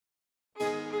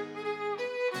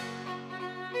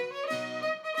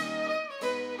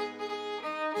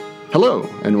Hello,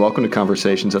 and welcome to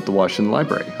Conversations at the Washington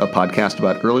Library, a podcast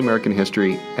about early American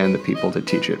history and the people that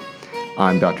teach it.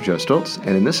 I'm Dr. Joe Stoltz,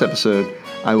 and in this episode,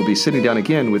 I will be sitting down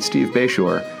again with Steve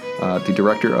Bashore, the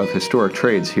Director of Historic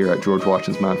Trades here at George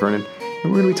Washington's Mount Vernon,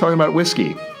 and we're going to be talking about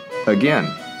whiskey, again,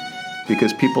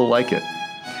 because people like it.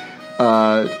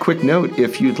 Quick note,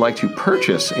 if you'd like to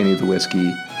purchase any of the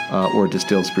whiskey or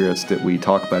distilled spirits that we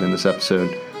talk about in this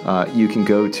episode, you can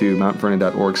go to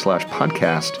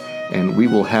mountvernon.org/podcast, and we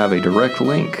will have a direct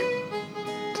link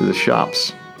to the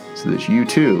shops so that you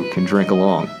too can drink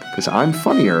along, because I'm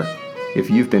funnier if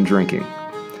you've been drinking.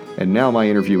 And now my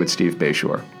interview with Steve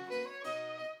Bashore.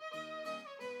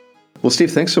 Well,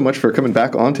 Steve, thanks so much for coming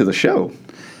back onto the show.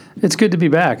 It's good to be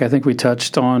back. I think we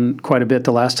touched on quite a bit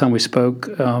the last time we spoke,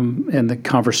 and the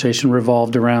conversation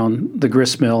revolved around the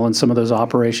grist mill and some of those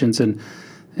operations and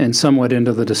somewhat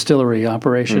into the distillery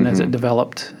operation as it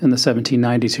developed in the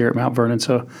 1790s here at Mount Vernon.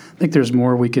 So I think there's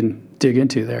more we can dig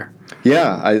into there.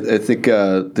 Yeah, I think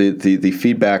the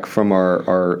feedback from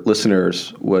our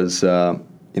listeners was,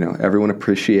 everyone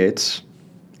appreciates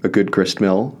a good grist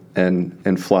mill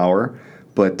and flour,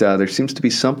 but there seems to be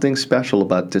something special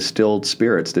about distilled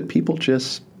spirits that people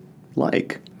just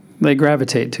like. They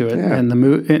gravitate to it, yeah. And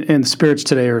the spirits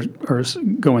today are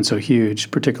going so huge,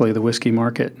 particularly the whiskey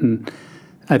market. And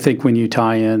I think when you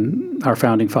tie in our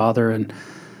founding father and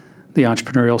the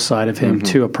entrepreneurial side of him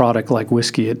to a product like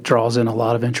whiskey, it draws in a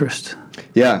lot of interest.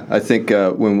 Yeah, I think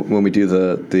when we do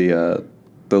the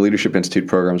Leadership Institute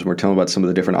programs, and we're telling about some of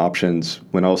the different options,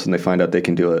 when all of a sudden they find out they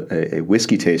can do a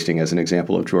whiskey tasting as an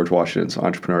example of George Washington's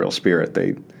entrepreneurial spirit,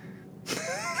 they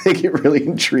get really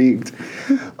intrigued.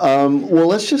 Well,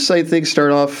 let's just say things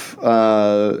start off,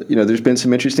 there's been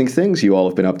some interesting things you all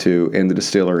have been up to in the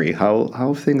distillery. How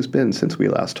have things been since we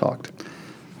last talked?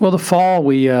 Well, the fall,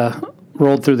 we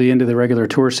rolled through the end of the regular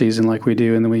tour season like we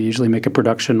do, and then we usually make a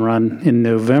production run in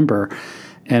November.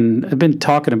 And I've been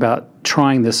talking about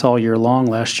trying this all year long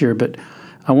last year, but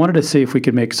I wanted to see if we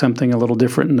could make something a little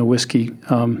different in the whiskey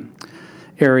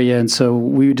area, and so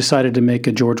we decided to make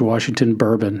a George Washington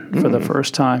bourbon for the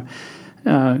first time.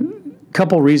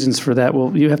 Couple reasons for that.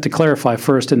 Well, you have to clarify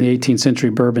first, in the 18th century,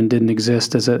 bourbon didn't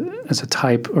exist as a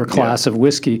type or class of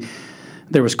whiskey.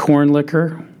 There was corn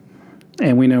liquor,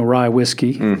 and we know rye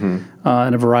whiskey, and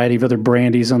a variety of other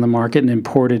brandies on the market, and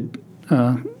imported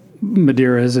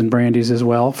Madeiras and brandies as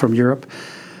well from Europe.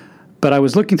 But I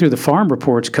was looking through the farm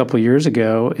reports a couple of years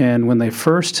ago, and when they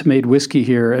first made whiskey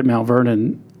here at Mount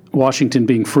Vernon, Washington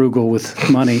being frugal with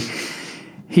money,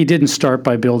 he didn't start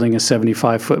by building a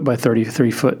 75-foot by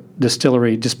 33-foot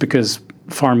distillery just because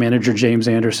farm manager James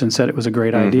Anderson said it was a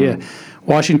great idea.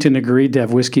 Washington agreed to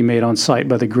have whiskey made on site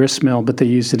by the grist mill, but they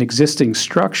used an existing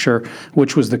structure,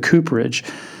 which was the cooperage.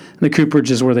 The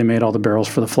cooperage is where they made all the barrels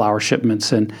for the flour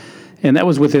shipments, and that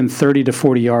was within 30 to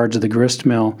 40 yards of the grist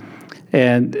mill,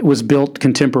 and it was built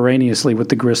contemporaneously with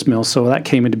the grist mill, so that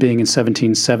came into being in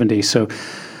 1770. So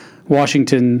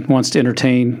Washington wants to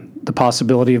entertain the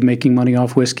possibility of making money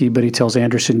off whiskey, but he tells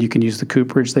Anderson you can use the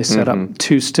cooperage. They set up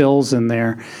 2 stills in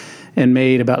there and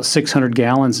made about 600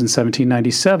 gallons in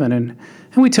 1797. And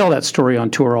we tell that story on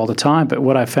tour all the time, but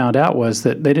what I found out was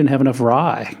that they didn't have enough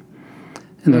rye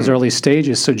in those early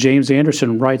stages. So James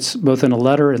Anderson writes both in a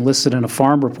letter and listed in a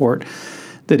farm report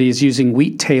that he's using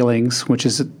wheat tailings, which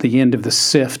is at the end of the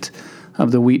sift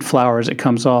of the wheat flour as it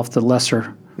comes off the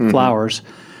lesser flours,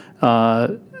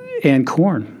 and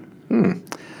corn.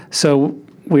 So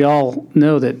we all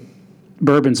know that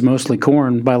bourbon's mostly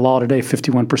corn. By law today,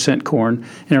 51% corn,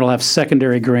 and it'll have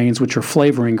secondary grains, which are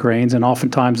flavoring grains, and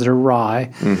oftentimes they're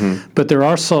rye. But there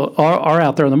are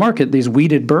out there on the market these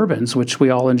wheated bourbons, which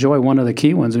we all enjoy. One of the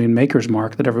key ones, Maker's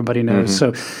Mark, that everybody knows.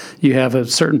 So you have a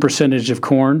certain percentage of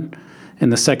corn,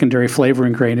 and the secondary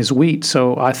flavoring grain is wheat.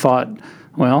 So I thought,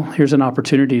 well, here's an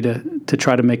opportunity to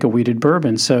try to make a wheated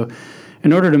bourbon. So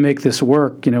in order to make this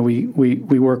work, we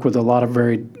work with a lot of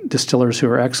very distillers who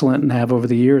are excellent and have over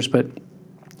the years, but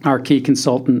our key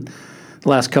consultant the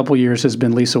last couple of years has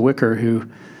been Lisa Wicker, who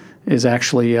is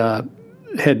actually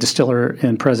head distiller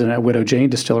and president at Widow Jane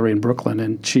Distillery in Brooklyn,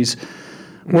 and she's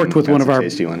worked with one of our.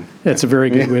 Tasty one. It's a very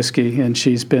good whiskey, and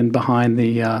she's been behind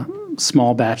the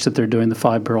small batch that they're doing, the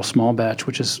 5-barrel small batch,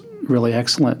 which is really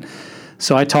excellent.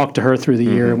 So I talked to her through the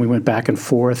year, and we went back and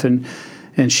forth, and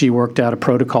she worked out a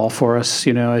protocol for us,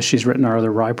 as she's written our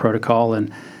other rye protocol,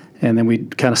 and then we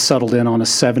kind of settled in on a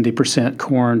 70%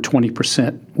 corn,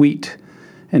 20% wheat,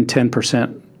 and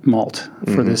 10% malt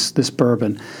for this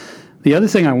bourbon. The other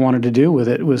thing I wanted to do with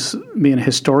it was, being a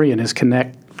historian, is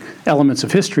connect elements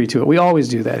of history to it. We always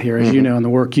do that here, as you know, in the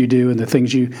work you do and the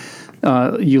things you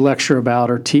lecture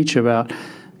about or teach about.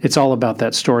 it's all about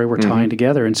that story we're tying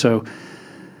together. And so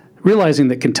realizing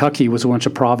that Kentucky was once a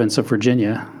province of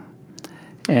Virginia,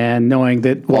 and knowing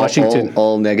that Washington...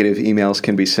 All negative emails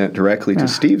can be sent directly to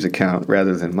Steve's account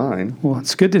rather than mine. Well,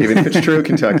 it's good to know. Even if it's true,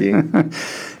 Kentucky.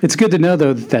 It's good to know,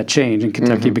 though, that changed, and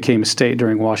Kentucky became a state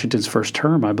during Washington's first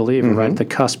term, I believe, right at the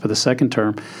cusp of the second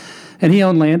term. And he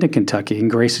owned land in Kentucky, in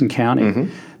Grayson County.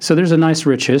 So there's a nice,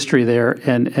 rich history there.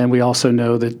 And we also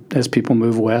know that as people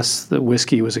move west, that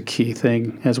whiskey was a key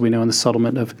thing, as we know in the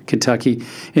settlement of Kentucky.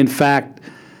 In fact,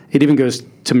 it even goes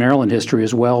to Maryland history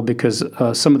as well, because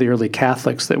some of the early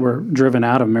Catholics that were driven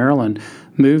out of Maryland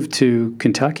moved to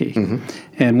Kentucky.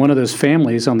 And one of those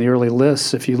families on the early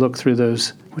lists, if you look through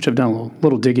those, which I've done a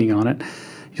little digging on it,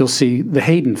 you'll see the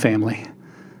Hayden family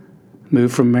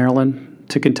moved from Maryland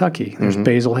to Kentucky. There's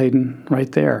Basil Hayden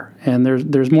right there. And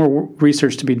there's more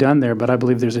research to be done there, but I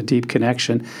believe there's a deep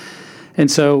connection. And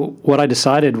so what I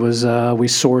decided was we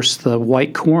sourced the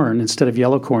white corn instead of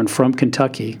yellow corn from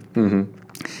Kentucky.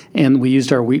 And we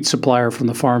used our wheat supplier from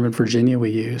the farm in Virginia we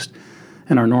used,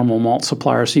 and our normal malt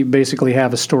supplier. So you basically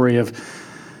have a story of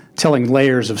telling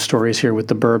layers of stories here with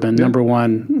the bourbon. Number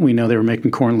one, we know they were making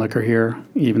corn liquor here,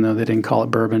 even though they didn't call it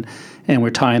bourbon. And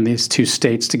we're tying these two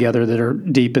states together that are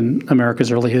deep in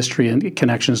America's early history and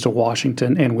connections to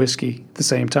Washington and whiskey at the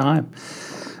same time.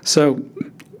 So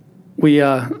we,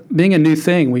 being a new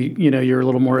thing, you're a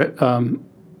little more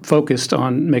focused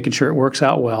on making sure it works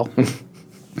out well.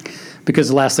 Because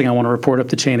the last thing I want to report up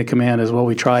the chain of command is, well,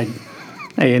 we tried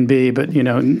A and B, but,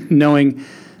 knowing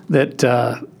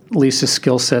that Lisa's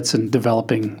skill sets in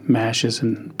developing mashes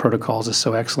and protocols is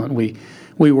so excellent,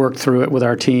 we worked through it with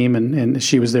our team, and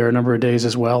she was there a number of days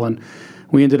as well, and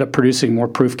we ended up producing more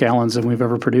proof gallons than we've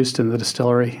ever produced in the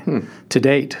distillery to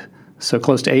date. So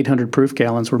close to 800 proof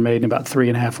gallons were made in about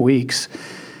 3.5 weeks,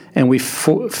 and we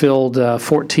filled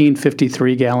 14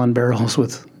 53-gallon barrels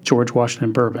with George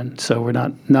Washington bourbon. So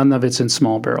none of it's in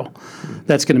small barrel.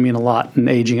 That's going to mean a lot in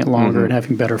aging it longer and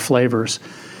having better flavors.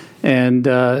 And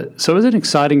so it was an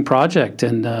exciting project.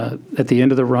 And at the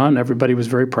end of the run, everybody was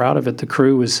very proud of it.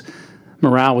 The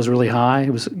morale was really high.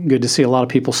 It was good to see a lot of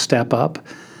people step up.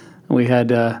 We had,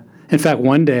 in fact,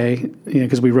 one day,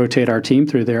 because we rotate our team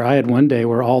through there, I had one day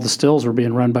where all the stills were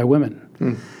being run by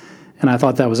women. And I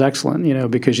thought that was excellent,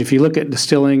 because if you look at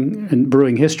distilling and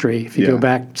brewing history, if you go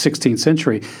back 16th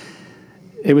century,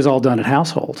 it was all done at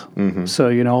household.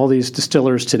 So, all these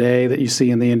distillers today that you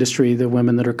see in the industry, the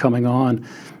women that are coming on,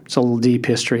 it's a little deep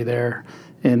history there,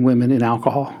 and women in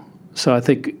alcohol. So I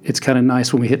think it's kind of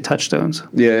nice when we hit touchstones.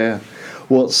 Yeah.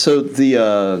 Well, so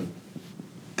the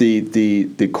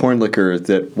corn liquor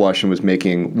that Washington was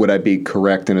making, would I be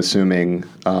correct in assuming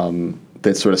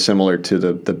that's sort of similar to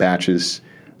the batches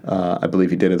I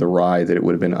believe he did of the rye, that it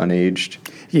would have been unaged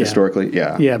historically?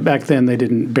 Yeah, back then they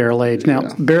didn't barrel age.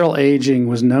 Now, barrel aging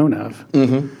was known of,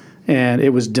 and it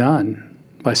was done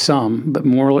by some, but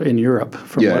more in Europe,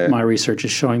 from what my research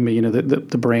is showing me,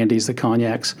 the brandies, the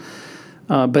cognacs.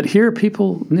 But here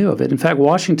people knew of it. In fact,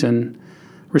 Washington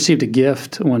received a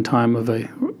gift one time of a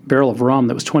barrel of rum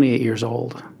that was 28 years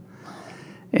old.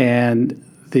 And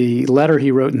the letter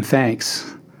he wrote in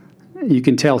thanks, you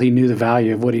can tell he knew the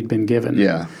value of what he'd been given.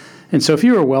 Yeah. And so if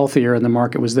you were wealthier and the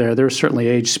market was there was certainly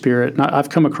aged spirit. And I've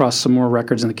come across some more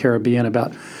records in the Caribbean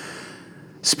about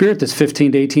spirit that's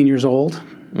 15 to 18 years old.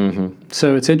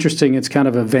 So it's interesting. It's kind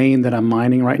of a vein that I'm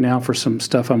mining right now for some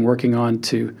stuff I'm working on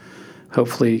to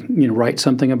hopefully, write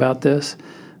something about this.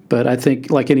 But I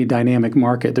think like any dynamic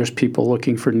market, there's people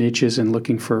looking for niches and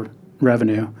looking for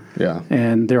revenue. Yeah.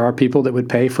 And there are people that would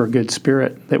pay for a good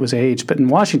spirit that was aged. But in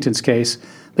Washington's case,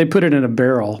 they put it in a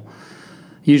barrel,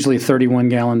 usually a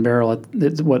 31-gallon barrel,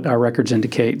 that's what our records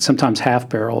indicate, sometimes half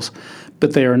barrels,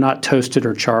 but they are not toasted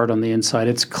or charred on the inside.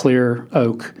 It's clear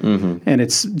oak, and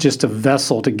it's just a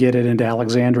vessel to get it into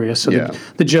Alexandria. So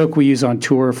the joke we use on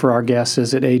tour for our guests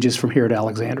is it ages from here to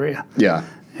Alexandria. Yeah.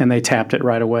 And they tapped it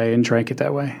right away and drank it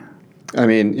that way. I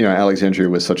mean, Alexandria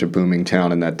was such a booming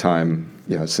town in that time,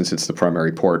 since it's the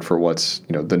primary port for what's,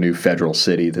 the new federal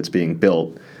city that's being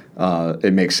built.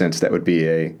 It makes sense that would be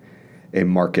a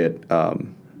market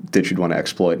that you'd want to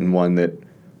exploit, and one that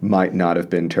might not have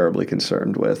been terribly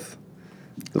concerned with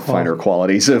the finer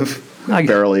qualities of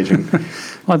barrel aging.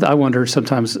 Well, I wonder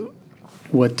sometimes,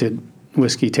 what did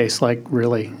whiskey taste like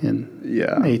really in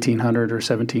 1800 or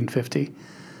 1750?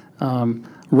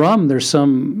 Rum, there's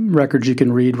some records you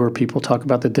can read where people talk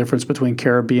about the difference between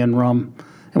Caribbean rum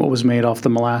and what was made off the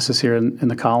molasses here in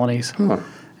the colonies.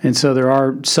 And so there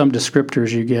are some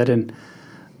descriptors you get, and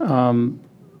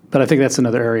But I think that's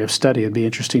another area of study. It'd be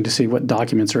interesting to see what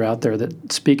documents are out there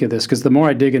that speak of this. Because the more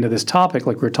I dig into this topic,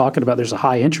 like we're talking about, there's a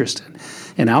high interest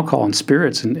in alcohol and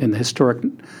spirits and the historic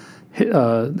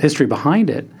history behind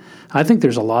it. I think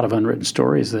there's a lot of unwritten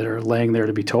stories that are laying there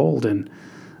to be told, and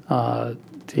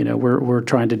we're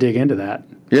trying to dig into that.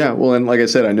 Yeah, well, and like I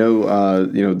said, I know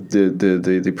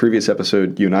the previous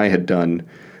episode you and I had done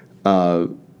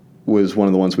was one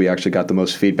of the ones we actually got the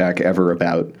most feedback ever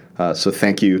about. So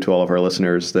thank you to all of our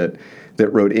listeners that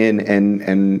wrote in,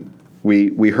 and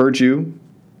we heard you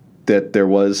that there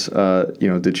was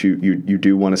that you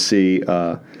do want to see.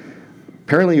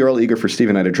 Apparently, you're all eager for Steve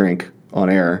and I to drink on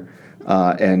air.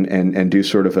 And do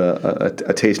sort of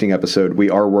a tasting episode. We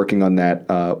are working on that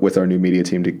with our new media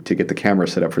team to get the camera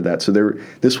set up for that. So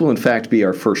this will in fact be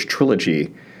our first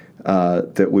trilogy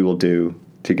that we will do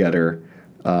together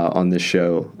on this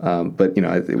show. But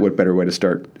what better way to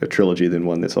start a trilogy than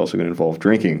one that's also going to involve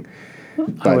drinking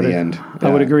by the end? I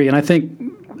would agree, and I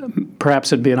think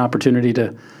perhaps it'd be an opportunity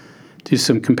to do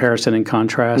some comparison and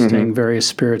contrasting various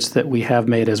spirits that we have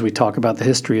made as we talk about the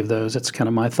history of those. That's kind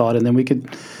of my thought, and then we could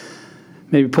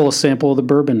maybe pull a sample of the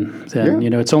bourbon. Then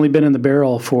it's only been in the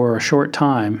barrel for a short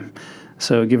time,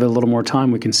 so give it a little more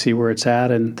time. We can see where it's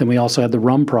at, and then we also had the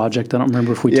rum project. I don't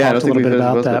remember if we talked a little bit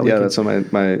about that. That's on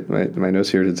my notes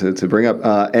here to bring up.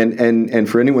 And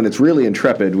for anyone that's really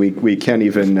intrepid, we can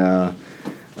even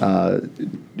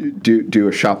do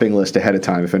a shopping list ahead of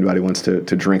time if anybody wants to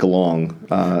drink along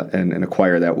and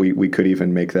acquire that. We could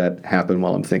even make that happen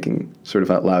while I'm thinking sort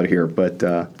of out loud here. But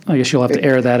I guess you'll have to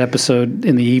air that episode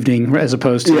in the evening as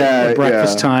opposed to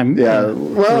breakfast time. Yeah.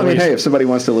 Well, I mean, hey, if somebody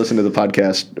wants to listen to the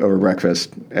podcast over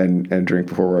breakfast and drink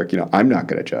before work, I'm not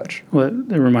going to judge. Well,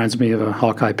 it reminds me of a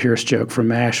Hawkeye Pierce joke from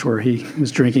MASH where he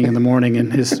was drinking in the morning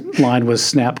and his line was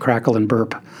snap, crackle, and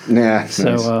burp. Yeah.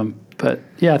 So, nice. But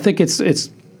yeah, I think it's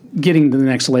getting to the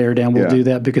next layer down. We'll do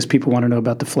that because people want to know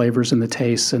about the flavors and the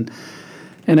tastes. And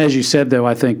as you said, though,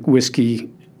 I think whiskey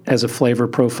as a flavor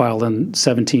profile in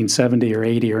 1770 or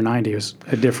 80 or 90 was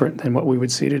different than what we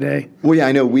would see today. Well, yeah,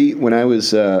 I know. When I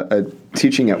was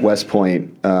teaching at West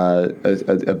Point,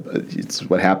 it's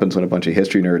what happens when a bunch of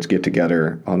history nerds get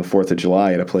together on the 4th of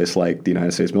July at a place like the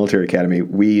United States Military Academy.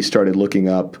 We started looking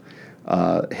up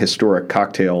historic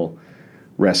cocktail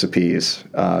recipes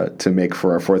to make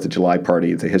for our 4th of July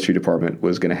party the history department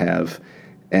was going to have.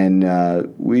 And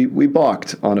we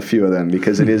balked on a few of them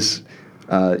because it is,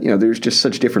 there's just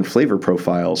such different flavor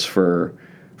profiles for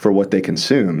what they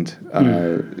consumed.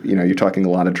 You're talking a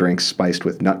lot of drinks spiced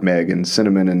with nutmeg and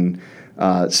cinnamon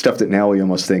and stuff that now we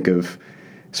almost think of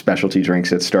specialty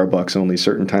drinks at Starbucks only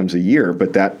certain times a year.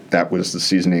 But that was the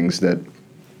seasonings that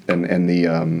and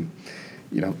the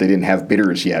they didn't have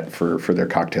bitters yet for their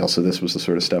cocktails, so this was the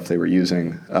sort of stuff they were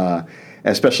using.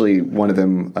 Especially one of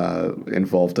them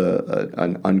involved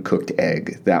an uncooked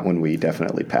egg. That one we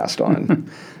definitely passed on.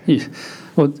 Yeah.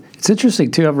 Well, it's interesting,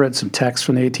 too. I've read some texts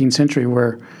from the 18th century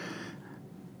where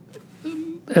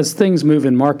as things move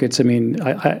in markets, I mean,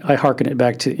 I hearken it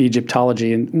back to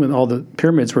Egyptology, and when all the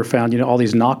pyramids were found, all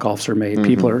these knockoffs are made.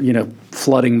 People are,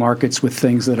 flooding markets with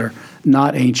things that are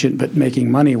not ancient but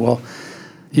making money. Well,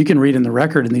 you can read in the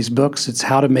record in these books, it's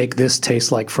how to make this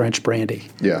taste like French brandy.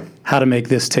 Yeah. How to make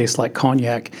this taste like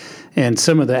cognac. And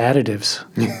some of the additives,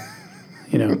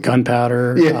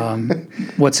 gunpowder,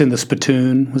 what's in the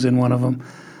spittoon was in one of them.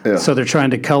 Yeah. So they're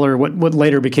trying to color what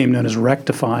later became known as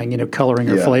rectifying, coloring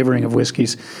or flavoring of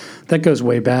whiskeys. That goes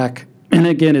way back. And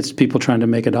again, it's people trying to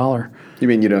make a dollar. You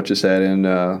mean you don't just add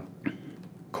in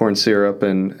corn syrup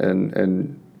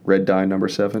and red dye number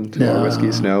 7 to our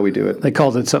whiskeys? No, we do it. They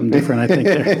called it something different, I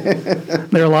think.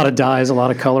 There are a lot of dyes, a lot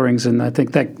of colorings, and I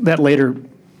think that later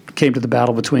came to the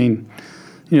battle between,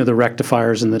 the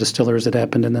rectifiers and the distillers that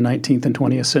happened in the 19th and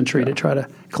 20th century to try to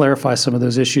clarify some of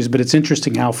those issues. But it's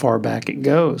interesting how far back it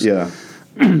goes. Yeah.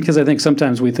 Because I think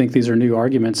sometimes we think these are new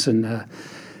arguments, and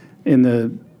in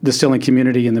the distilling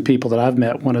community and the people that I've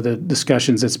met, one of the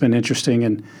discussions that's been interesting,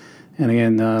 and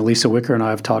again, Lisa Wicker and I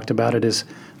have talked about it, is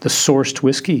the sourced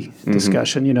whiskey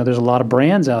discussion. There's a lot of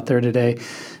brands out there today,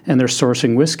 and they're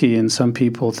sourcing whiskey, and some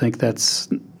people think that's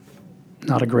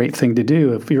not a great thing to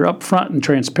do. If you're upfront and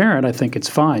transparent, I think it's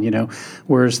fine.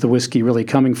 Where's the whiskey really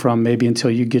coming from? Maybe until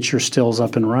you get your stills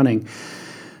up and running.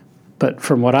 But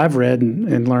from what I've read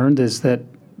and learned is that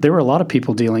there were a lot of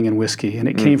people dealing in whiskey, and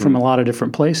it came from a lot of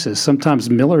different places.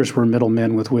 Sometimes millers were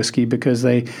middlemen with whiskey because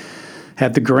they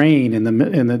had the grain, and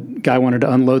the guy wanted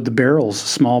to unload the barrels,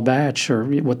 small batch, or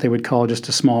what they would call just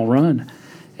a small run.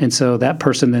 And so that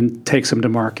person then takes them to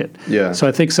market. Yeah. So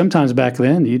I think sometimes back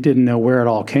then you didn't know where it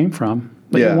all came from.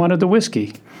 but Yeah. you wanted the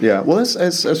whiskey. Yeah, well, that's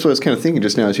what I was kind of thinking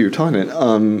just now as you were talking.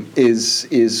 Is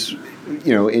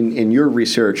in your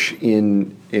research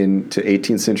into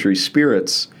 18th century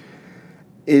spirits,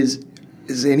 is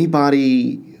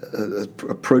anybody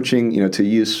approaching, to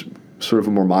use sort of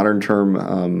a more modern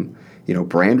term,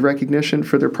 brand recognition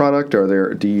for their product?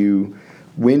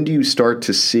 When do you start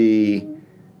to see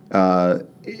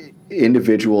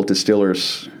individual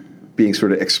distillers being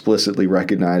sort of explicitly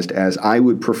recognized as, I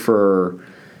would prefer,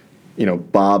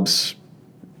 Bob's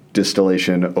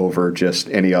distillation over just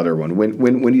any other one?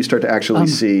 When do you start to actually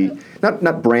see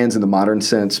not brands in the modern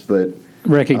sense, but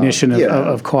recognition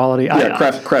of quality?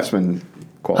 Craftsman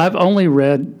quality. I've only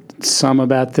read some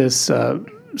about this,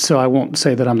 so I won't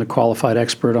say that I'm the qualified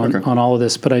expert on all of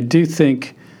this, but I do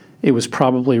think it was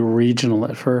probably regional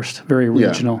at first, very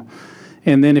regional. Yeah.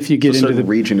 And then if you get into the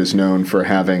region is known for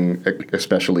having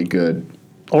especially good,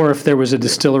 or if there was a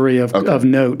distillery of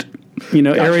note,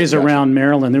 areas around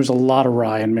Maryland. There's a lot of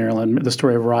rye in Maryland. The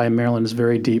story of rye in Maryland is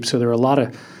very deep. So there are a lot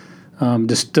of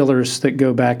distillers that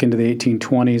go back into the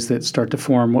 1820s that start to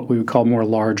form what we would call more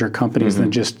larger companies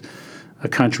than just a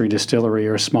country distillery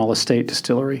or a small estate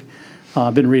distillery.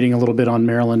 I've been reading a little bit on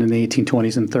Maryland in the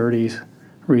 1820s and 30s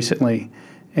recently,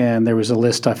 and there was a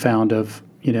list I found of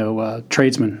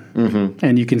tradesmen,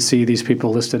 and you can see these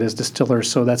people listed as distillers.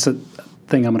 So that's a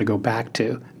thing I'm going to go back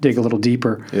to, dig a little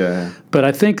deeper. Yeah. But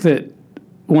I think that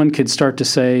one could start to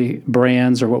say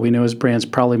brands, or what we know as brands,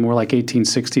 probably more like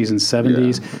 1860s and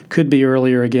 70s. Yeah. Could be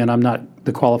earlier. Again, I'm not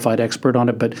the qualified expert on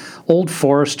it, but Old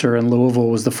Forester in Louisville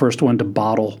was the first one to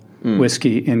bottle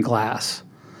whiskey in glass.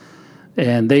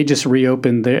 And they just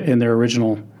reopened in their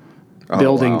original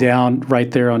building down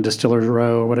right there on Distillers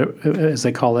Row, or whatever, as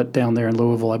they call it down there in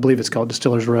Louisville. I believe it's called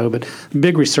Distillers Row, but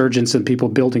big resurgence in people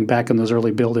building back in those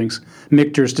early buildings.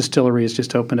 Michter's Distillery has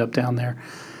just opened up down there.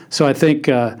 So I think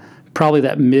probably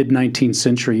that mid-19th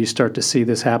century you start to see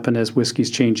this happen as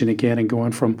whiskey's changing again and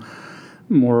going from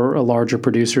more larger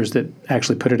producers that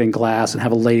actually put it in glass and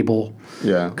have a label.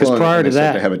 Yeah, because prior to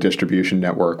that, they have a distribution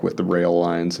network with the rail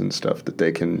lines and stuff that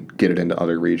they can get it into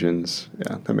other regions.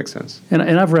 Yeah, that makes sense. And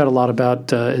I've read a lot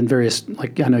about in various,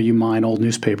 like I know you mine old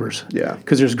newspapers. Yeah,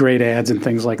 because there's great ads and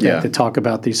things like that talk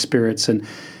about these spirits,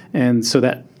 and so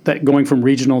that going from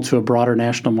regional to a broader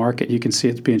national market, you can see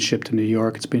it's being shipped to New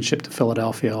York, it's being shipped to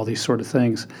Philadelphia, all these sort of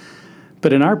things.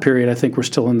 But in our period, I think we're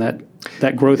still in that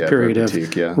growth period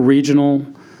of regional,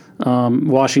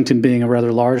 Washington being a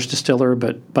rather large distiller.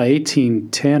 But by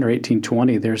 1810 or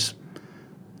 1820, there's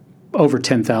over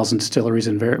 10,000 distilleries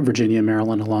in Virginia and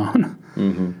Maryland alone.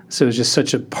 Mm-hmm. So it's just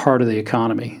such a part of the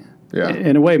economy. Yeah.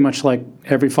 In a way, much like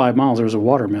every 5 miles, there was a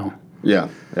watermill. Yeah,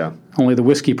 yeah. Only the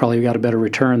whiskey probably got a better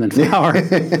return than flour.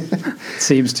 It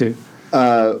seems to.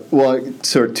 Well,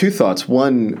 so two thoughts.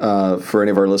 One, for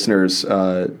any of our listeners,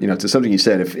 to something you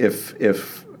said,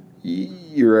 if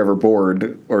you're ever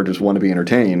bored or just want to be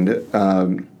entertained,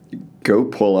 go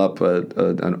pull up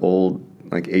an old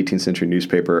 18th century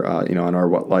newspaper. On our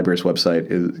library's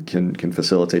website can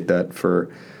facilitate that for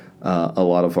a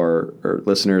lot of our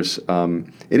listeners.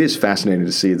 It is fascinating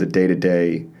to see the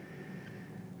day-to-day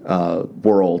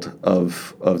world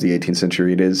of the 18th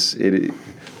century. It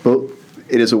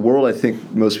is a world I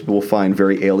think most people will find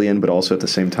very alien, but also at the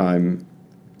same time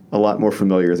a lot more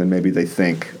familiar than maybe they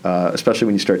think, especially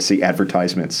when you start to see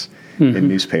advertisements in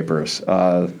newspapers.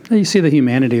 You see the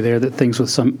humanity there, that things with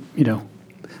some,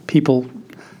 people,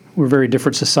 we're a very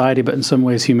different society, but in some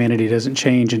ways humanity doesn't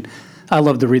change. And I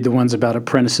love to read the ones about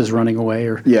apprentices running away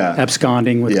or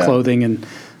absconding with clothing, and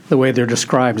the way they're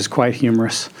described is quite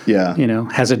humorous. Yeah.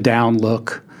 Has a down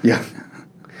look. Yeah.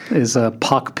 Is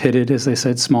pock-pitted, as they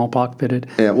said, small pock-pitted.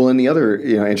 Yeah, well, and the other,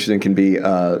 interesting can be,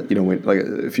 when,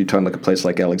 if you're talking like a place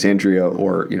like Alexandria,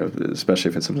 or,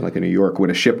 especially if it's something like in New York, when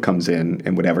a ship comes in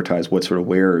and would advertise what sort of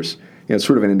wares, it's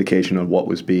sort of an indication of what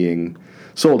was being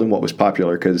sold and what was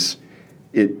popular, because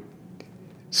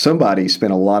somebody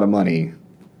spent a lot of money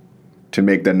to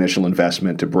make that initial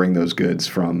investment to bring those goods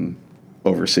from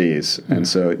overseas, and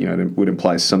so, it would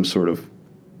imply some sort of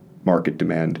market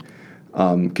demand.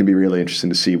 Can be really interesting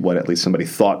to see what at least somebody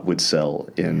thought would sell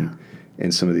in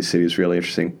some of these cities. Really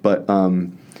interesting. But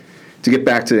to get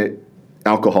back to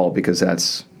alcohol, because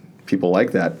that's people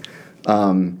like that.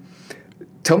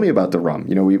 Tell me about the rum.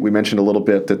 We mentioned a little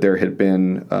bit that there had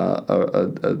been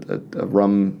a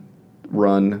rum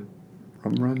run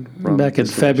back in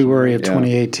February of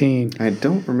 2018. I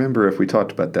don't remember if we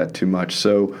talked about that too much.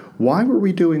 So why were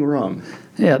we doing rum?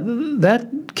 Yeah, that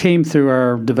came through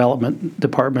our development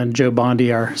department. Joe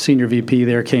Bondi, our senior VP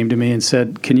there, came to me and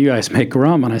said, "Can you guys make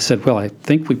rum?" And I said, "Well, I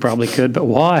think we probably could, but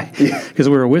why?" Because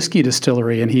we're a whiskey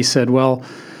distillery. And he said, "Well,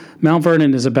 Mount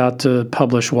Vernon is about to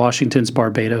publish Washington's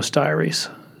Barbados Diaries.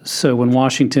 So when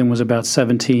Washington was about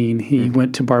 17, he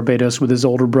went to Barbados with his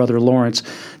older brother Lawrence.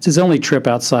 It's his only trip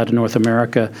outside of North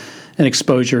America, an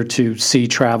exposure to sea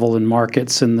travel and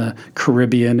markets in the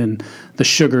Caribbean and the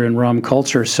sugar and rum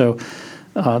culture. So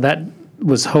that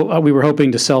was we were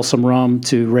hoping to sell some rum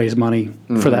to raise money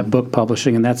for that book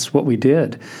publishing, and that's what we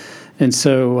did. And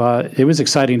so it was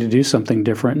exciting to do something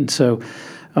different. And so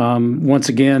once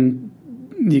again,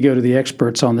 you go to the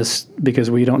experts on this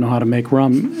because we don't know how to make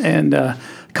rum, and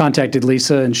contacted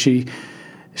Lisa, and she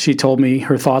told me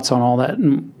her thoughts on all that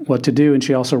and what to do. And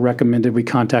she also recommended we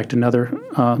contact another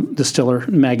distiller,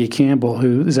 Maggie Campbell,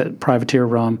 who is at Privateer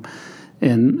Rum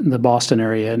in the Boston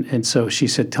area. And so she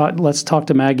said, let's talk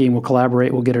to Maggie and we'll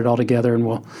collaborate. We'll get it all together and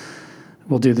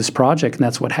we'll do this project. And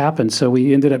that's what happened. So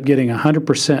we ended up getting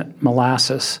 100%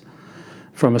 molasses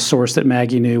from a source that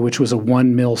Maggie knew, which was a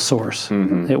 1 mill source.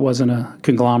 It wasn't a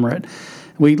conglomerate.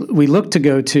 We looked to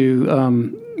go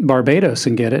to Barbados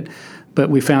and get it, but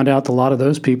we found out that a lot of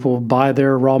those people buy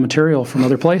their raw material from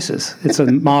other places. It's a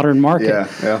modern market.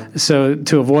 Yeah. So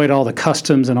to avoid all the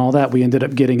customs and all that, we ended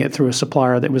up getting it through a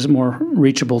supplier that was more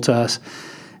reachable to us.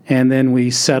 And then we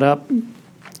set up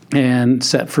and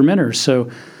set fermenters.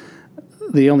 So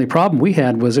the only problem we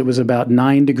had was it was about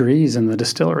 9 degrees in the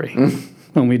distillery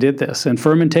when we did this. And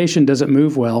fermentation doesn't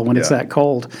move well when it's that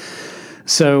cold.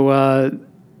 So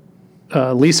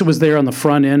Lisa was there on the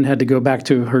front end, had to go back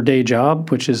to her day job,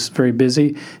 which is very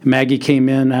busy. Maggie came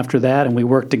in after that, and we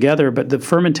worked together, but the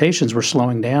fermentations were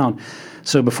slowing down.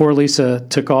 So before Lisa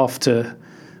took off to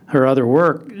her other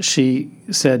work, she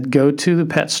said, go to the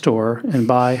pet store and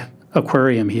buy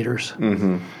aquarium heaters.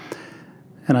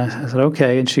 And I said,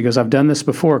 okay. And she goes, I've done this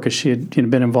before, because she had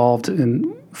been involved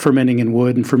in fermenting in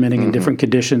wood and fermenting in different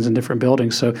conditions in different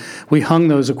buildings. So we hung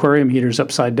those aquarium heaters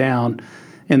upside down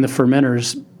in the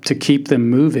fermenters to keep them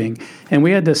moving. And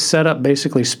we had to set up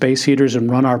basically space heaters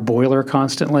and run our boiler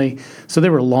constantly. So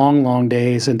there were long, long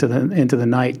days into the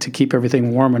night to keep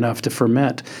everything warm enough to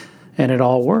ferment. And it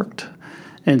all worked.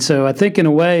 And so I think in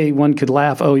a way one could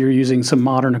laugh, oh, you're using some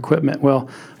modern equipment. Well,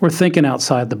 we're thinking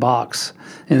outside the box.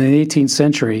 In the 18th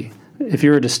century, if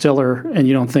you're a distiller and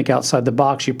you don't think outside the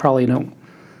box, you probably don't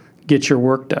get your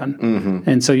work done.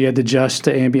 And so you had to adjust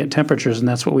to ambient temperatures, and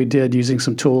that's what we did using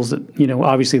some tools that,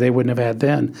 obviously they wouldn't have had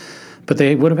then. But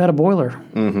they would have had a boiler,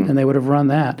 and they would have run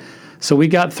that. So we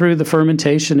got through the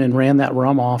fermentation and ran that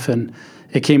rum off, and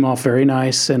it came off very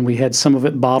nice, and we had some of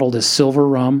it bottled as silver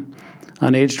rum,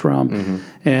 unaged rum.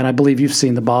 And I believe you've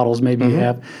seen the bottles, maybe you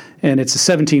have. And it's a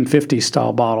 1750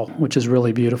 style bottle, which is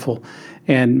really beautiful.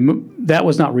 And that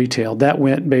was not retailed. That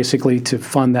went basically to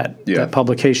fund that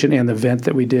publication and the event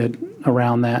that we did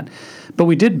around that. But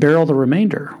we did barrel the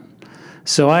remainder.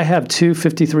 So I have 2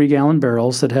 53-gallon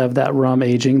barrels that have that rum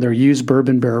aging. They're used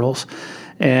bourbon barrels.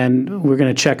 And we're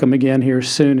going to check them again here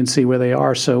soon and see where they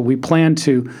are. So we plan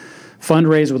to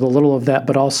fundraise with a little of that,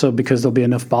 but also because there'll be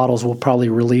enough bottles, we'll probably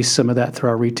release some of that through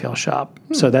our retail shop.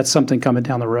 So that's something coming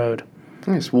down the road.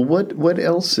 Nice. Well, what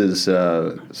else is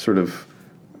sort of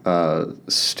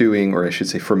stewing, or I should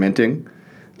say fermenting,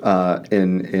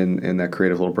 in that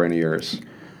creative little brain of yours?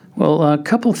 Well, a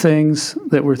couple things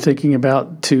that we're thinking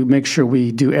about to make sure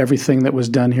we do everything that was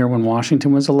done here when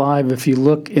Washington was alive. If you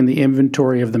look in the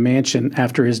inventory of the mansion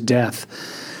after his death,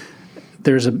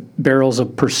 there's barrels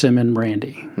of persimmon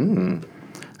brandy.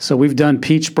 So we've done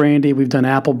peach brandy, we've done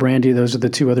apple brandy. Those are the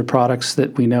 2 other products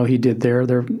that we know he did there.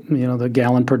 They're, the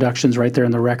gallon production's right there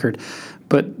in the record.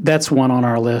 But that's one on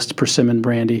our list, persimmon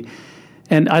brandy.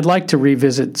 And I'd like to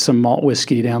revisit some malt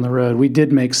whiskey down the road. We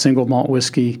did make single malt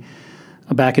whiskey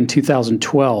back in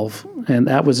 2012, and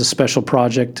that was a special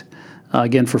project,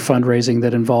 again, for fundraising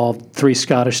that involved 3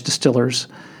 Scottish distillers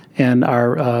and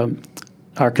our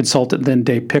consultant then,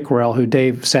 Dave Pickrell, who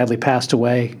Dave sadly passed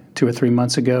away 2 or 3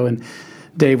 months ago. And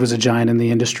Dave was a giant in the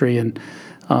industry and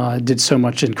did so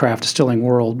much in craft distilling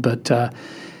world. But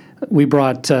we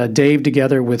brought Dave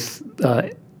together with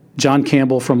John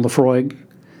Campbell from Lefroy,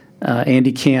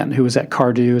 Andy Cant, who was at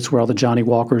Cardew. It's where all the Johnny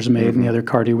Walkers made and the other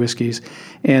Cardew whiskeys,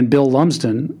 and Bill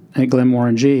Lumsden at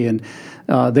Glenmorangie.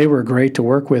 And they were great to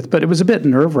work with. But it was a bit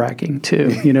nerve-wracking,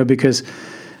 too, because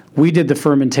we did the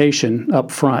fermentation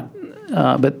up front,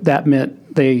 but that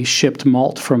meant they shipped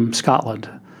malt from Scotland.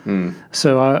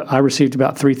 So I received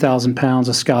about 3,000 pounds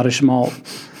of Scottish malt,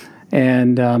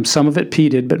 and some of it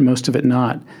peated, but most of it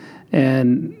not.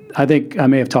 And I think I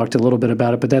may have talked a little bit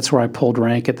about it, but that's where I pulled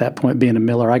rank at that point, being a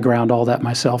miller. I ground all that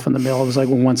myself in the mill. It was like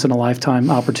a once-in-a-lifetime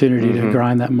opportunity to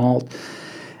grind that malt.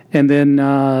 And then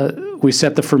we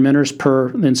set the fermenters per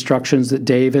instructions that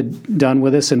Dave had done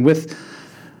with us. And with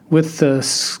with the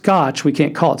Scotch, we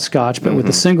can't call it Scotch, but with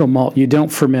the single malt, you don't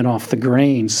ferment off the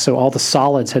grains, so all the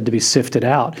solids had to be sifted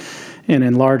out. And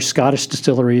in large Scottish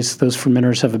distilleries, those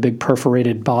fermenters have a big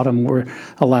perforated bottom where it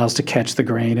allows to catch the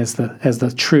grain as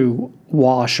the true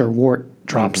wash or wort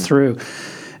drops through.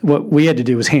 What we had to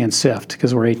do was hand sift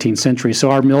because we're 18th century.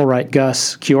 So our millwright,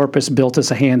 Gus Kyorpus, built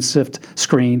us a hand sift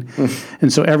screen.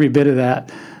 And so every bit of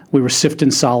that, we were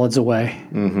sifting solids away.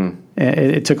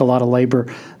 It took a lot of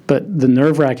labor. But the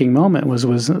nerve-wracking moment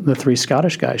was the three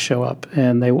Scottish guys show up.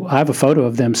 And I have a photo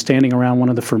of them standing around one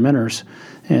of the fermenters.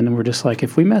 And we're just like,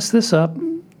 if we mess this up,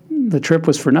 the trip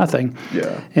was for nothing.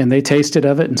 Yeah. And they tasted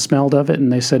of it and smelled of it,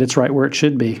 and they said it's right where it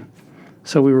should be.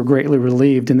 So we were greatly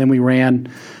relieved. And then we ran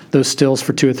those stills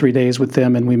for 2 or 3 days with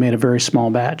them, and we made a very small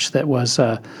batch that was,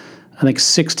 I think,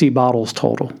 60 bottles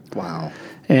total. Wow.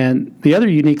 And the other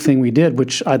unique thing we did,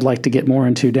 which I'd like to get more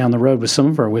into down the road with some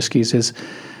of our whiskeys, is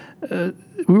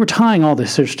we were tying all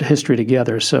this history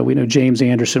together. So we know James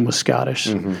Anderson was Scottish.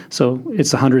 So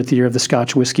it's the 100th year of the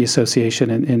Scotch Whisky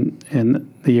Association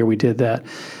in the year we did that.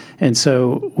 And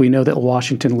so we know that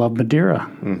Washington loved Madeira.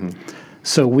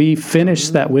 So we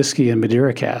finished that whiskey in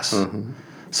Madeira casks.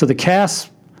 So the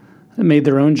casks made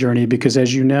their own journey because,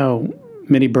 as you know,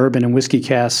 many bourbon and whiskey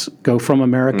casks go from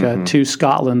America to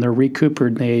Scotland. They're recoopered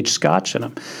and they age Scotch in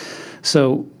them.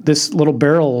 So this little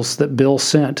barrels that Bill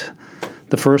sent,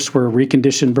 the first were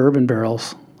reconditioned bourbon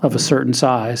barrels of a certain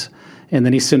size, and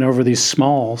then he sent over these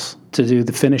smalls to do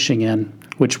the finishing in,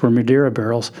 which were Madeira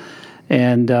barrels.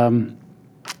 And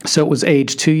so it was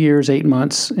aged 2 years, 8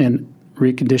 months in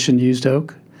reconditioned used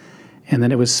oak, and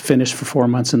then it was finished for 4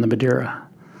 months in the Madeira.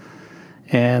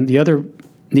 And the other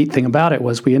neat thing about it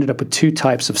was we ended up with 2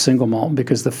 types of single malt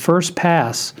because the first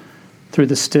pass through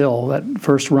the still, that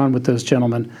first run with those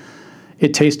gentlemen,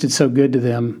 it tasted so good to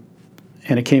them,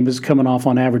 and it was coming off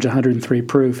on average 103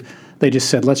 proof. They just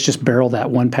said, let's just barrel that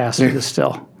one pass through the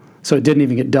still. So it didn't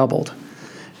even get doubled.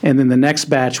 And then the next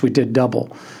batch we did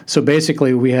double. So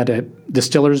basically we had a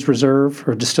distiller's reserve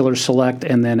or distiller's select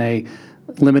and then a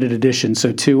limited edition.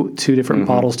 So two different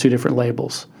bottles, 2 different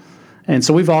labels. And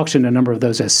so we've auctioned a number of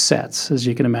those as sets. As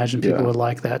you can imagine, people would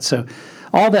like that. So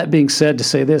all that being said, to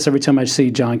say this, every time I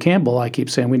see John Campbell, I keep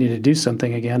saying we need to do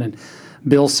something again. And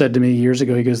Bill said to me years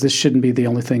ago, he goes, this shouldn't be the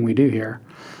only thing we do here.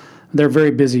 They're very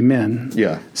busy men.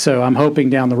 Yeah. So I'm hoping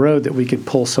down the road that we could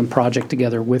pull some project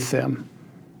together with them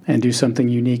and do something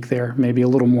unique there, maybe a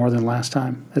little more than last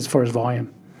time as far as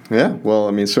volume. Yeah, well,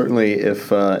 I mean, certainly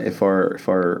if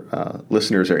our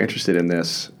listeners are interested in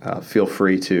this, feel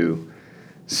free to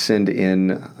send in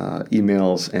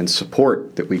emails and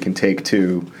support that we can take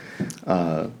to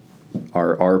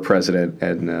our president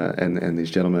and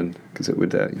these gentlemen, because it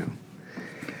would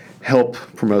help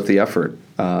promote the effort.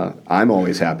 I'm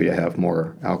always happy to have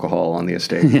more alcohol on the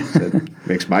estate. It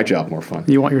makes my job more fun.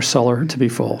 You want your cellar to be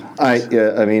full. I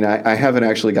haven't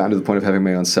actually gotten to the point of having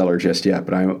my own cellar just yet,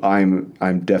 but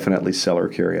I'm definitely cellar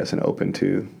curious and open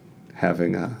to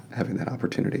having that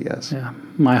opportunity. Yes. Yeah,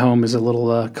 my home is a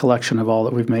little collection of all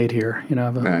that we've made here. I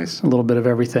have a little bit of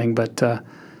everything, but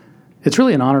it's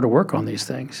really an honor to work on these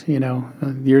things.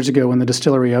 Years ago when the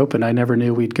distillery opened, I never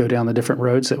knew we'd go down the different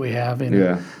roads that we have.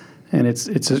 And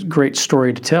it's a great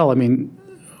story to tell. I mean,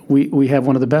 we have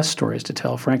one of the best stories to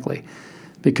tell, frankly,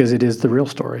 because it is the real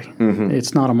story.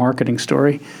 It's not a marketing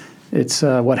story. It's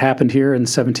what happened here in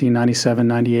 1797,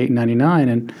 98, and 99.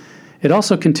 And it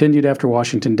also continued after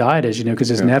Washington died, as you know, because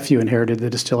his nephew inherited the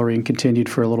distillery and continued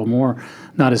for a little more,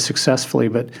 not as successfully.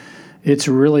 But it's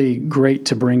really great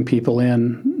to bring people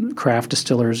in, craft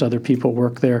distillers, other people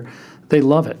work there. They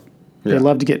love it. Yeah. They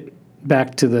love to get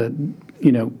back to the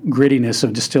grittiness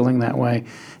of distilling that way.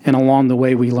 And along the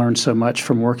way, we learned so much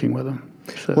from working with them.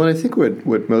 So. Well, I think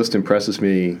what most impresses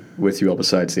me with you all,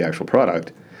 besides the actual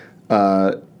product,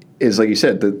 is, like you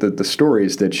said, the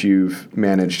stories that you've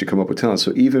managed to come up with telling.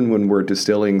 So even when we're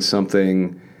distilling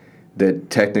something that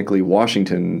technically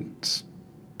Washington's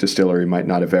distillery might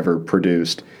not have ever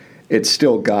produced, it's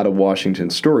still got a Washington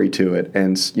story to it.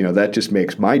 And, that just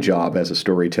makes my job as a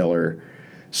storyteller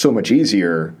so much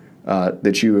easier.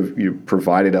 That you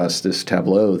provided us this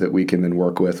tableau that we can then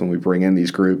work with when we bring in these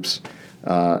groups,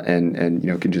 and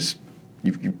can just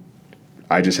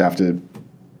I just have to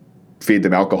feed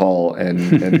them alcohol, and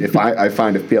if I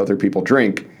find if other people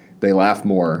drink, they laugh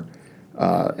more,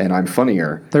 and I'm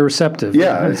funnier. They're receptive.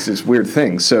 Yeah, it's this weird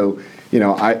thing. So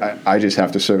I just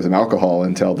have to serve them alcohol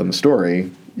and tell them a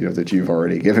story that you've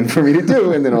already given for me to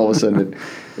do, and then all of a sudden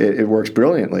it works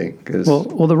brilliantly.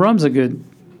 Well, the rum's a good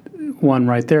one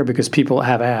right there, because people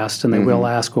have asked, and they will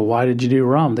ask, well, why did you do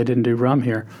rum? They didn't do rum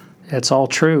here. It's all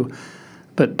true.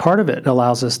 But part of it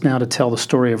allows us now to tell the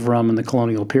story of rum in the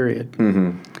colonial period.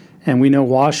 And we know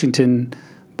Washington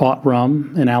bought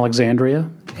rum in Alexandria,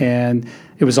 and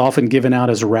it was often given out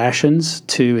as rations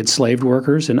to enslaved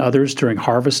workers and others during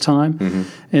harvest time.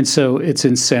 And so it's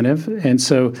incentive. And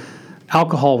so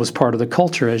alcohol was part of the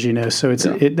culture, as you know. So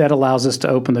that allows us to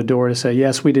open the door to say,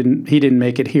 yes, he didn't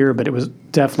make it here, but it was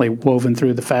definitely woven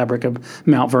through the fabric of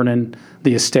Mount Vernon,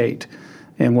 the estate,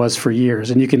 and was for years.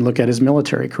 And you can look at his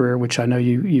military career, which I know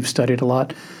you've studied a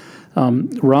lot.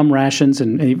 Rum rations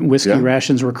and even whiskey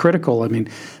rations were critical. I mean,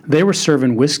 they were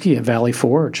serving whiskey at Valley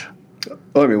Forge.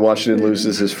 Oh, I mean, Washington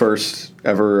loses his first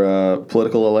ever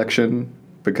political election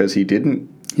because he didn't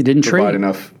provide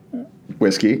enough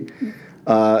whiskey.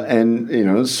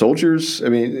 And, soldiers, I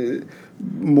mean,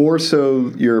 more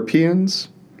so Europeans,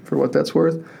 for what that's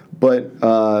worth. But,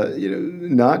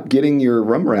 not getting your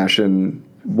rum ration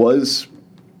was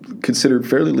considered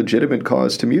fairly legitimate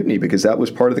cause to mutiny because that was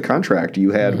part of the contract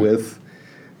you had with,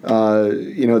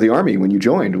 the Army when you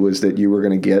joined, was that you were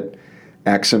going to get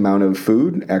X amount of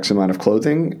food, X amount of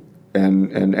clothing,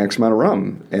 and X amount of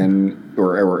rum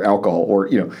or alcohol, or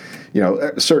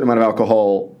a certain amount of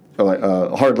alcohol,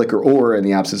 hard liquor, or in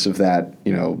the absence of that,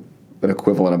 an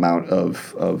equivalent amount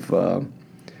of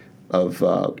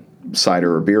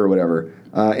cider or beer or whatever.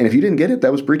 And if you didn't get it,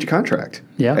 that was breach of contract.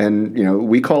 Yeah. And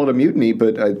we call it a mutiny,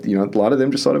 but a lot of them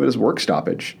just thought of it as work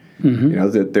stoppage.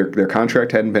 That their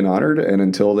contract hadn't been honored, and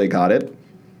until they got it,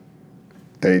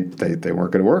 they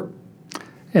weren't going to work.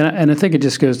 And I think it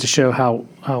just goes to show how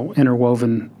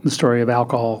interwoven the story of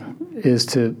alcohol is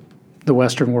to the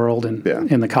Western world and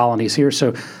in the colonies here.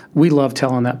 So we love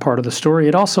telling that part of the story.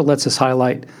 It also lets us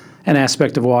highlight an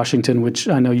aspect of Washington, which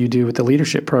I know you do with the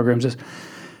leadership programs, is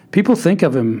people think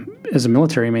of him as a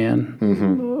military man,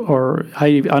 or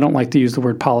I don't like to use the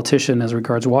word politician as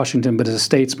regards Washington, but as a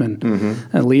statesman,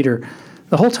 a leader.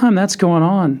 The whole time that's going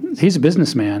on, he's a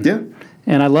businessman. Yeah.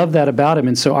 And I love that about him.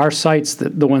 And so our sites,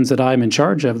 the ones that I'm in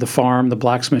charge of, the farm, the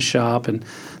blacksmith shop, and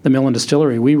the mill and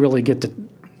distillery, we really get to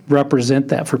represent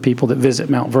that for people that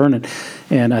visit Mount Vernon.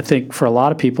 And I think for a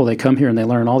lot of people, they come here and they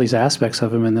learn all these aspects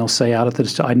of him, and they'll say out at the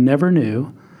distillery, I never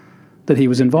knew that he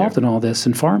was involved in all this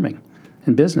in farming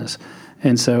and business.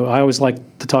 And so I always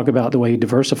like to talk about the way he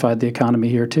diversified the economy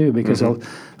here too, because a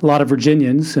lot of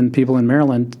Virginians and people in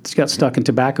Maryland got stuck in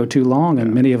tobacco too long,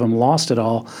 and many of them lost it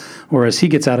all. Whereas he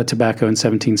gets out of tobacco in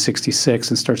 1766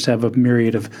 and starts to have a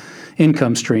myriad of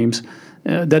income streams.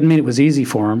 Doesn't mean it was easy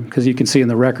for him, because you can see in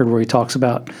the record where he talks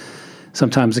about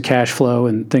sometimes the cash flow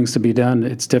and things to be done.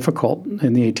 It's difficult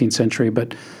in the 18th century,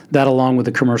 but that along with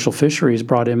the commercial fisheries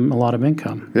brought him a lot of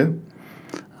income. Yeah.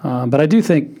 But I do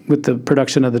think with the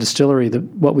production of the distillery,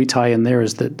 what we tie in there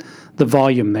is that the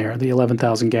volume there, the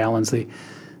 11,000 gallons in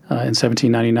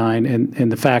 1799,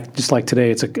 and the fact, just like today,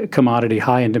 it's a commodity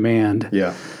high in demand,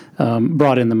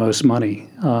 brought in the most money.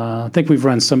 I think we've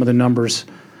run some of the numbers,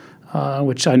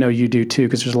 which I know you do too,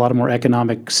 because there's a lot more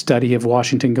economic study of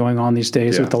Washington going on these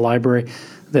days with the library,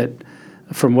 that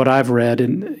from what I've read,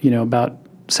 and about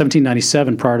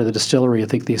 1797, prior to the distillery, I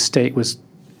think the estate was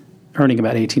earning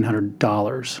about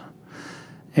 $1,800.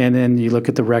 And then you look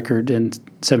at the record in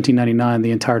 1799,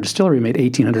 the entire distillery made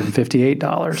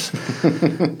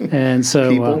 $1,858. And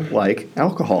so people like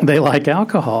alcohol. They like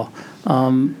alcohol.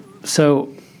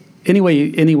 So any way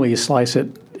you slice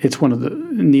it, it's one of the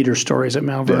neater stories at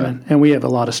Mount Vernon. And we have a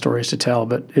lot of stories to tell,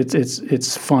 but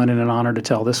it's fun and an honor to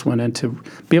tell this one and to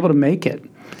be able to make it.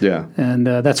 Yeah. And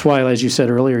that's why, as you said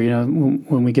earlier,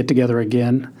 when we get together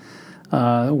again,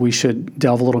 we should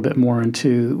delve a little bit more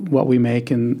into what we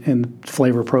make and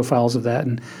flavor profiles of that.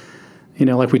 And,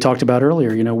 like we talked about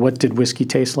earlier, what did whiskey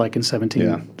taste like in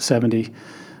 1770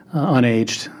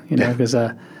 unaged? Because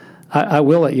I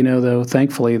will let you know, though,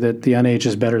 thankfully, that the unaged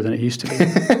is better than it used to be.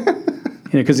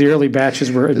 Because the early batches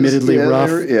were admittedly rough.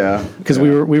 Because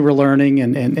we were learning,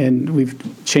 and we've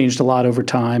changed a lot over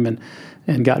time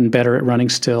and gotten better at running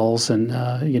stills. And,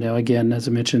 again, as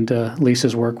I mentioned,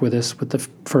 Lisa's work with us with the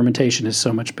fermentation is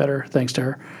so much better, thanks to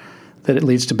her, that it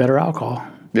leads to better alcohol.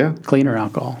 Yeah. Cleaner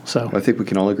alcohol. So I think we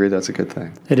can all agree that's a good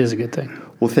thing. It is a good thing.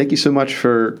 Well, thank you so much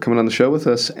for coming on the show with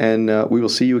us, and we will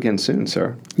see you again soon,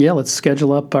 sir. Yeah, let's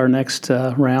schedule up our next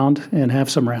round and have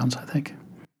some rounds, I think.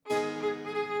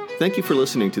 Thank you for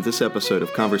listening to this episode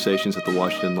of Conversations at the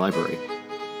Washington Library.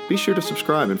 Be sure to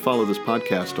subscribe and follow this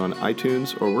podcast on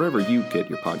iTunes or wherever you get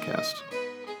your podcasts.